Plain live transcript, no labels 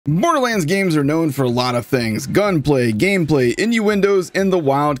Borderlands games are known for a lot of things: gunplay, gameplay, innuendos, and the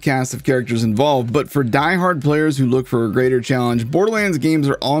wild cast of characters involved. But for die-hard players who look for a greater challenge, Borderlands games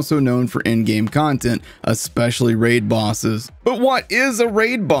are also known for in-game content, especially raid bosses. But what is a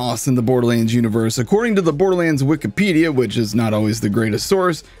raid boss in the Borderlands universe? According to the Borderlands Wikipedia, which is not always the greatest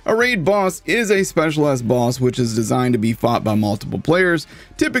source, a raid boss is a specialized boss which is designed to be fought by multiple players,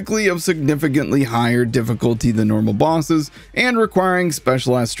 typically of significantly higher difficulty than normal bosses, and requiring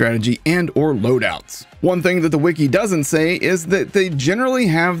specialized strategy and or loadouts. One thing that the wiki doesn't say is that they generally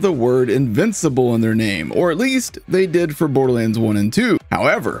have the word Invincible in their name, or at least they did for Borderlands 1 and 2.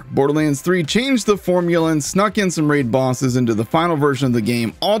 However, Borderlands 3 changed the formula and snuck in some raid bosses into the final version of the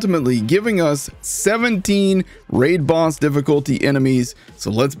game, ultimately giving us 17 raid boss difficulty enemies, so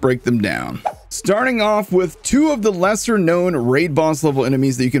let's break them down. Starting off with two of the lesser known raid boss level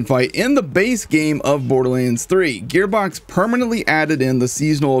enemies that you can fight in the base game of Borderlands 3. Gearbox permanently added in the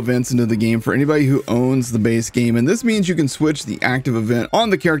seasonal events into the game for anybody who owns the base game, and this means you can switch the active event on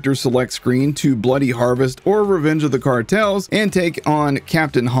the character select screen to Bloody Harvest or Revenge of the Cartels and take on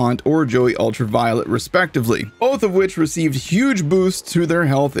Captain Haunt or Joey Ultraviolet respectively, both of which received huge boosts to their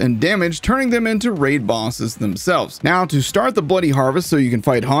health and damage, turning them into raid bosses themselves. Now, to start the Bloody Harvest so you can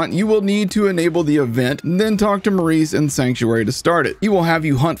fight Haunt, you will need to enable the event, and then talk to Maurice in Sanctuary to start it. He will have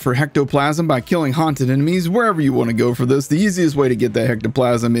you hunt for Hectoplasm by killing haunted enemies wherever you want to go for this. The easiest way to get that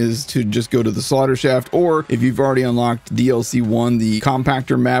Hectoplasm is to just go to the Slaughter Shaft, or if you've already unlocked DLC 1, the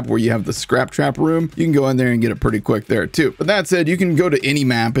Compactor map where you have the Scrap Trap room, you can go in there and get it pretty quick there too. But that said, you can go to any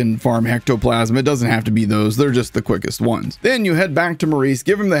map and farm Hectoplasm. It doesn't have to be those, they're just the quickest ones. Then you head back to Maurice,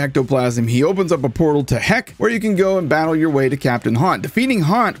 give him the Hectoplasm, he opens up a portal to Heck where you can go and battle your way to Captain Haunt. Defeating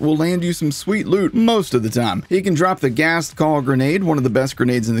Haunt will land you some sweet loot most of the time. He can drop the Gas Call Grenade, one of the best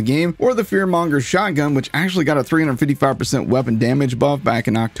grenades in the game, or the Fearmonger Shotgun, which actually got a 355% weapon damage buff back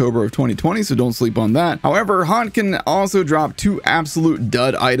in October of 2020, so don't sleep on that. However, Haunt can also drop two absolute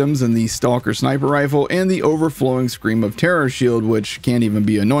dud items in the Stalker Sniper Rifle and the Overflowing Scream of Terror Shield, which can't even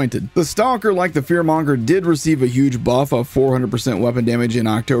be anointed. The Stalker, like the Fearmonger, did receive a huge buff of 400% weapon damage in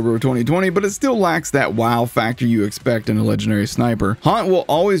October of 2020, but it still lacks that wow factor you expect in a legendary sniper. Haunt will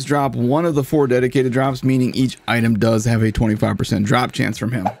always drop one of the 4 dedicated drops, meaning each item does have a 25% drop chance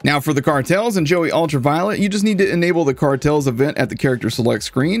from him. Now for the Cartels and Joey Ultraviolet, you just need to enable the Cartels event at the character select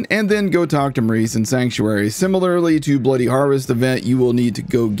screen and then go talk to Maurice in Sanctuary. Similarly to Bloody Harvest event, you will need to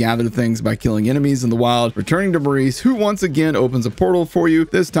go gather things by killing enemies in the wild, returning to Maurice, who once again opens a portal for you,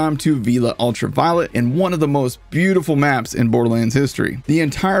 this time to Vila Ultraviolet in one of the most beautiful maps in Borderlands history. The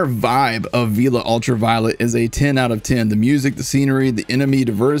entire vibe of Vila Ultraviolet is a 10 out of 10. The music, the scenery, the enemy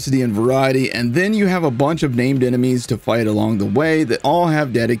diversity and variety, and then you have a bunch of named enemies to fight along the way that all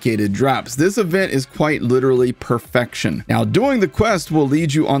have dedicated drops. This event is quite literally perfection. Now, doing the quest will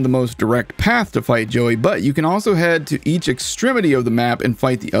lead you on the most direct path to fight Joey, but you can also head to each extremity of the map and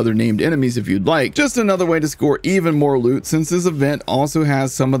fight the other named enemies if you'd like. Just another way to score even more loot, since this event also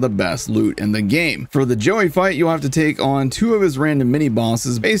has some of the best loot in the game. For the Joey fight, you'll have to take on 2 of his random mini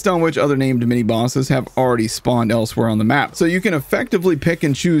bosses, based on which other named mini bosses have already spawned elsewhere on the map. So you can effectively pick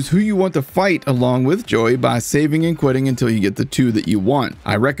and choose who you want to fight along with Joey by saving and quitting until you get the 2 that you want.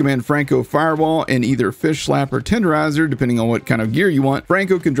 I recommend Franco Firewall in either Fish Slap or Tenderizer, depending on what kind of gear you want.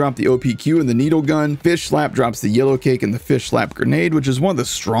 Franco can drop the OPQ and the Needle Gun. Fish Slap drops the Yellow Cake and the Fish Slap Grenade, which is one of the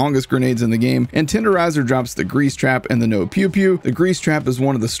strongest grenades in the game. And Tenderizer drops the Grease Trap and the No Pew Pew. The Grease Trap is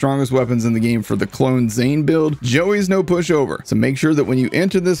one of the strongest weapons in the game for the Clone Zane build. Joey's no pushover, so make sure that when you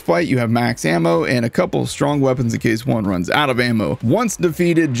enter this fight, you have max ammo and a couple strong weapons in case one runs out of ammo. Once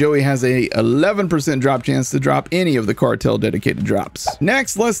defeated, Joey has a 11% drop chance to drop any of the Cartel dedicated drops.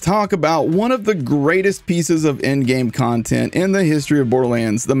 Next, let's talk about one of the greatest pieces of in-game content in the history of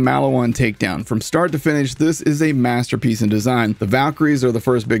Borderlands, the Maliwan Takedown. From start to finish, this is a masterpiece in design. The Valkyries are the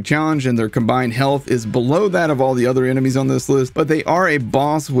first big challenge, and their combined health is below that of all the other enemies on this list, but they are a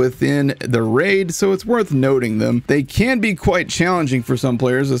boss within the raid, so it's worth noting them. They can be quite challenging for some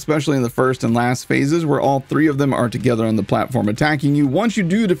players, especially in the first and last phases where all 3 of them are together on the platform attacking you. Once you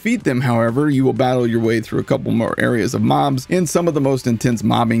do defeat them, however, you will battle your way through a couple more areas of mobs in some of the most intense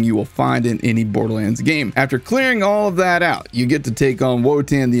mobbing you will find in any Borderlands game. After clearing all of that out, you get to take on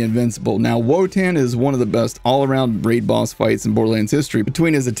Wotan the Invincible. Now, Wotan is one of the best all-around raid boss fights in Borderlands history.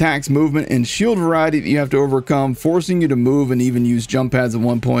 Between his attacks, movement, and shield variety that you have to overcome, forcing you to move and even use jump pads at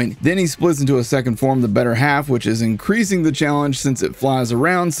one point. Then he splits into a second form, the Better Half, which is increasing the challenge since it flies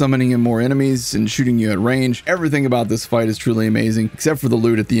around, summoning in more enemies and shooting you at range. Everything about this fight is truly amazing, except for the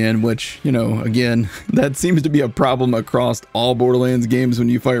loot at the end. return, which, you know, again, that seems to be a problem across all Borderlands games. When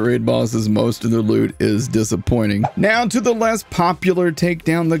you fight raid bosses, most of their loot is disappointing. Now to the less popular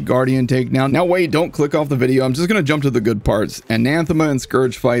takedown, the Guardian takedown. Now wait, don't click off the video. I'm just going to jump to the good parts. Anathema and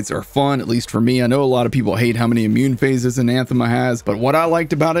Scourge fights are fun, at least for me. I know a lot of people hate how many immune phases Anathema has, but what I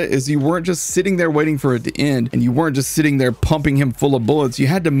liked about it is you weren't just sitting there waiting for it to end, and you weren't just sitting there pumping him full of bullets. You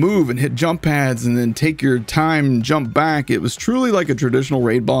had to move and hit jump pads and then take your time, jump back. It was truly like a traditional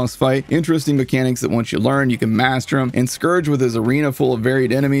raid boss fight. Interesting mechanics that once you learn, you can master them. And Scourge with his arena full of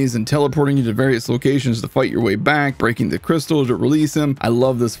varied enemies and teleporting you to various locations to fight your way back, breaking the crystals to release him. I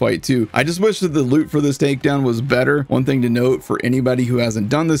love this fight too. I just wish that the loot for this takedown was better. One thing to note for anybody who hasn't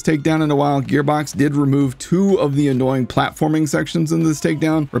done this takedown in a while, Gearbox did remove 2 of the annoying platforming sections in this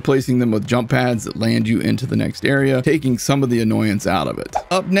takedown, replacing them with jump pads that land you into the next area, taking some of the annoyance out of it.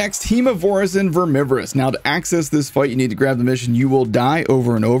 Up next, Hemovorous and Vermivorous. Now to access this fight, you need to grab the mission You Will Die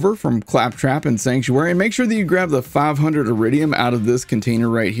over and over from Claptrap and Sanctuary, and make sure that you grab the 500 iridium out of this container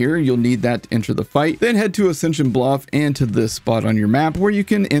right here. You'll need that to enter the fight. Then head to Ascension Bluff and to this spot on your map where you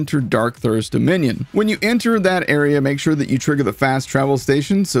can enter Dark Thirst Dominion. When you enter that area, make sure that you trigger the fast travel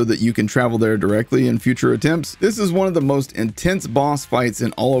station so that you can travel there directly in future attempts. This is one of the most intense boss fights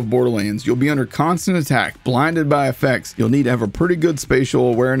in all of Borderlands. You'll be under constant attack, blinded by effects. You'll need to have a pretty good spatial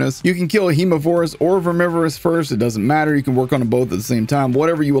awareness. You can kill Hemovorous or Vermivorous first. It doesn't matter. You can work on them both at the same time.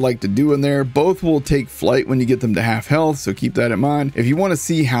 Whatever you would like to do in there. Both will take flight when you get them to half health, so keep that in mind. If you want to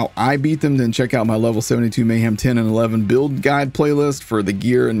see how I beat them, then check out my level 72 Mayhem 10 and 11 build guide playlist for the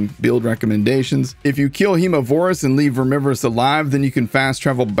gear and build recommendations. If you kill Hemovorous and leave Vermivorous alive, then you can fast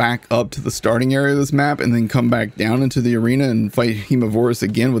travel back up to the starting area of this map and then come back down into the arena and fight Hemovorous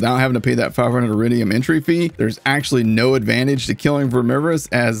again without having to pay that 500 iridium entry fee. There's actually no advantage to killing Vermivorous,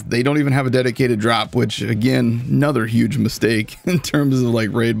 as they don't even have a dedicated drop, which again, another huge mistake in terms of like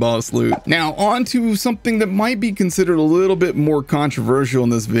raid boss loot. Now on to something that might be considered a little bit more controversial in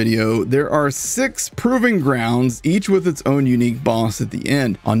this video. There are 6 proving grounds, each with its own unique boss at the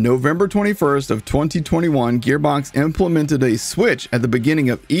end. On November 21st of 2021, Gearbox implemented a switch at the beginning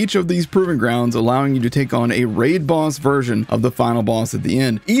of each of these proving grounds, allowing you to take on a raid boss version of the final boss at the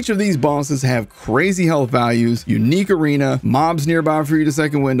end. Each of these bosses have crazy health values, unique arena, mobs nearby for you to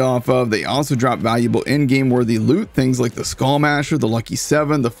second wind off of. They also drop valuable in-game worthy loot, things like the Skull Masher, the Lucky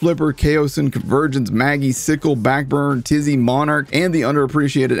 7, the Flipper, Chaosin, Convergence, Maggie, Sickle, Backburn, Tizzy, Monarch, and the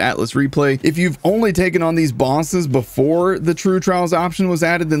underappreciated Atlas Replay. If you've only taken on these bosses before the True Trials option was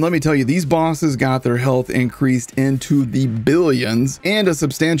added, then let me tell you, these bosses got their health increased into the billions and a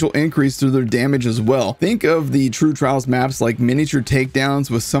substantial increase to their damage as well. Think of the True Trials maps like miniature takedowns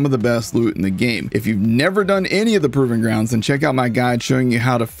with some of the best loot in the game. If you've never done any of the proving grounds, then check out my guide showing you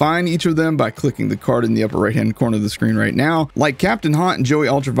how to find each of them by clicking the card in the upper right hand corner of the screen right now. Like Captain Haunt and Joey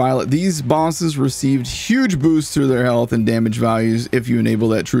Ultraviolet, these bosses received huge boosts to their health and damage values if you enable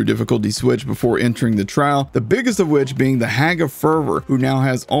that true difficulty switch before entering the trial, the biggest of which being the Hag of Fervor, who now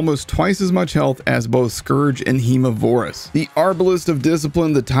has almost twice as much health as both Scourge and Hemovorous. The Arbalist of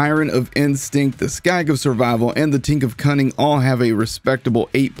Discipline, the Tyrant of Instinct, the Skag of Survival, and the Tink of Cunning all have a respectable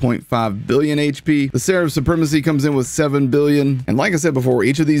 8.5 billion HP. The Seer of Supremacy comes in with 7 billion. And like I said before,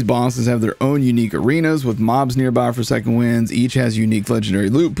 each of these bosses have their own unique arenas with mobs nearby for second wins. Each has unique legendary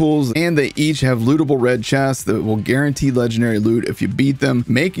loot pools, and they each have lootable red chests that will guarantee legendary loot if you beat them,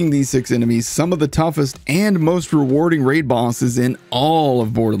 making these 6 enemies some of the toughest and most rewarding raid bosses in all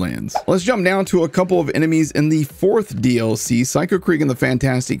of Borderlands. Let's jump down to a couple of enemies in the 4th DLC, Psychoreaver and the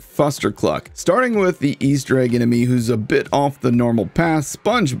Fantastic Fustercluck, starting with the Easter egg enemy who's a bit off the normal path,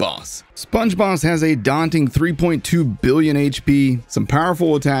 Spongeboss. Spongeboss has a daunting 3.2 billion HP, some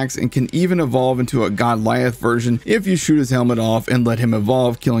powerful attacks, and can even evolve into a Goliath version if you shoot his helmet off and let him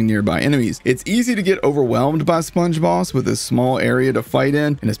evolve, killing nearby enemies. It's easy to get overwhelmed by Spongeboss with his small area to fight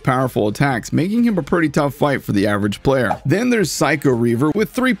in and his powerful attacks, making him a pretty tough fight for the average player. Then there's Psychoreaver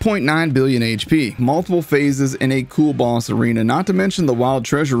with 3.9 billion HP, multiple phases, and a cool boss arena, not to mention the wild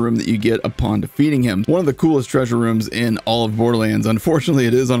treasure room that you get upon defeating him. One of the coolest treasure rooms in all of Borderlands. Unfortunately,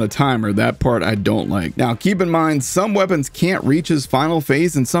 it is on a timer. That part I don't like. Now, keep in mind, some weapons can't reach his final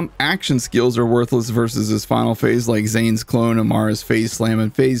phase, and some action skills are worthless versus his final phase, like Zane's clone, Amara's Phase Slam,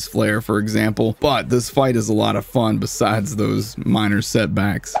 and Phase Flare, for example. But this fight is a lot of fun besides those minor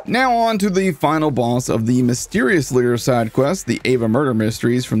setbacks. Now on to the final boss of the Mysterious Leader side quest, the Ava Murder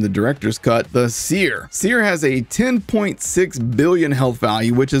Mysteries from the Director's Cut, the Seer. Seer has a 10.6 billion health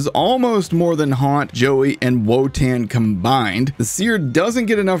value, which is almost more than Haunt, Joey, and Wotan combined. The Seer doesn't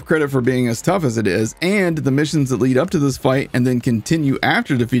get enough credit for being as tough as it is, and the missions that lead up to this fight and then continue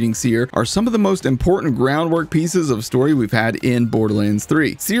after defeating Seer are some of the most important groundwork pieces of story we've had in Borderlands. Borderlands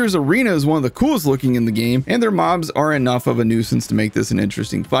 3. Seer's arena is one of the coolest looking in the game, and their mobs are enough of a nuisance to make this an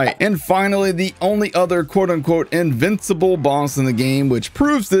interesting fight. And finally, the only other quote-unquote invincible boss in the game, which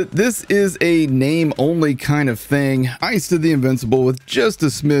proves that this is a name-only kind of thing, Eista the Invincible with just a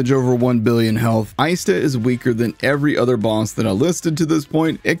smidge over 1 billion health. Eista is weaker than every other boss that I listed to this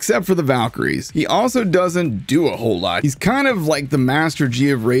point, except for the Valkyries. He also doesn't do a whole lot. He's kind of like the Master G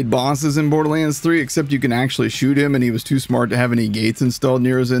of raid bosses in Borderlands 3, except you can actually shoot him and he was too smart to have any gates installed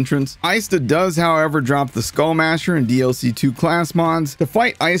near his entrance. Eista does, however, drop the Skullmasher and DLC 2 class mods. To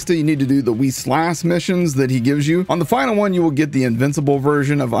fight Eista, you need to do the We Slash missions that he gives you. On the final one, you will get the Invincible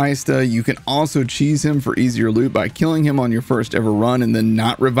version of Eista. You can also cheese him for easier loot by killing him on your first ever run and then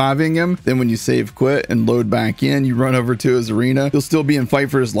not reviving him. Then when you save quit and load back in, you run over to his arena. He'll still be in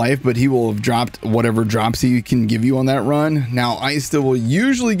fight for his life, but he will have dropped whatever drops he can give you on that run. Now, Eista will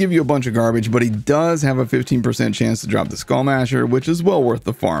usually give you a bunch of garbage, but he does have a 15% chance to drop the Skullmasher, which is well worth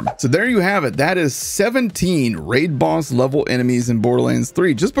the farm. So there you have it. That is 17 raid boss level enemies in Borderlands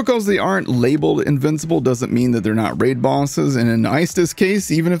 3. Just because they aren't labeled invincible doesn't mean that they're not raid bosses. And in Eista's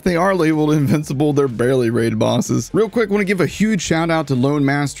case, even if they are labeled invincible, they're barely raid bosses. Real quick, I want to give a huge shout out to Lone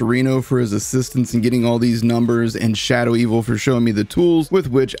Master Reno for his assistance in getting all these numbers, and Shadow Evil for showing me the tools with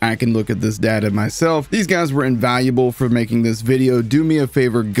which I can look at this data myself. These guys were invaluable for making this video. Do me a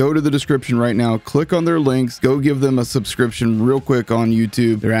favor, go to the description right now, click on their links, go give them a subscription real quick on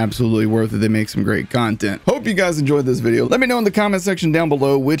YouTube. They're absolutely worth it. They make some great content. Hope you guys enjoyed this video. Let me know in the comment section down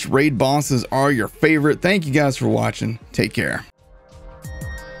below which raid bosses are your favorite. Thank you guys for watching. Take care.